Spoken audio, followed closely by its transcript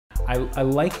I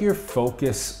like your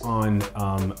focus on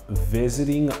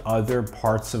visiting other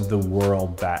parts of the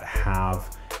world that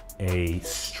have a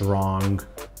strong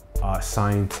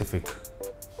scientific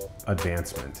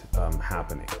advancement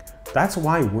happening. That's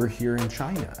why we're here in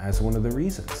China, as one of the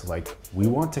reasons. Like, we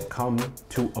want to come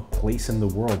to a place in the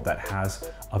world that has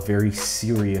a very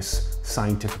serious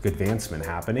scientific advancement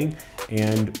happening,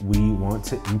 and we want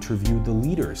to interview the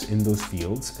leaders in those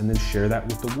fields and then share that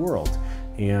with the world.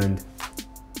 And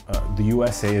the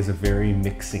USA is a very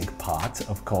mixing pot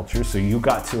of cultures, so you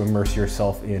got to immerse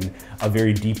yourself in a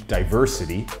very deep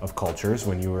diversity of cultures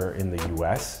when you were in the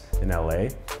US, in LA.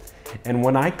 And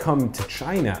when I come to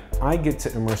China, I get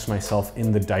to immerse myself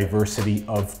in the diversity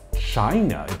of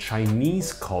China,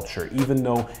 Chinese culture, even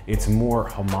though it's more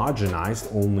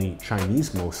homogenized, only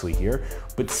Chinese mostly here,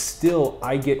 but still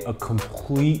I get a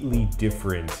completely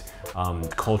different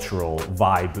cultural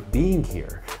vibe being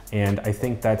here. And I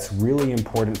think that's really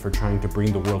important for trying to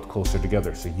bring the world closer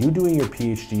together. So you doing your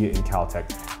PhD in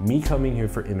Caltech, me coming here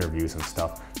for interviews and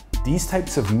stuff, these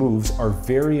types of moves are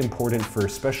very important for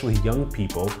especially young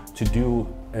people to do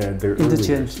their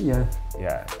interchange,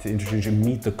 yeah, to interchange and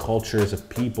meet the cultures of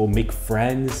people, make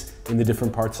friends in the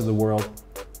different parts of the world.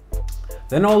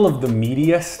 Then all of the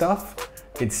media stuff,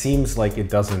 it seems like it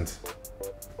doesn't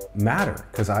matter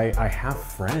because I have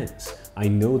friends. I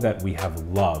know that we have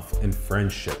love and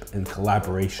friendship and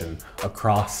collaboration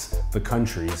across the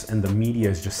countries, and the media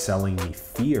is just selling me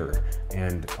fear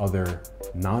and other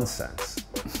nonsense.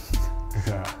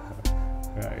 Yeah.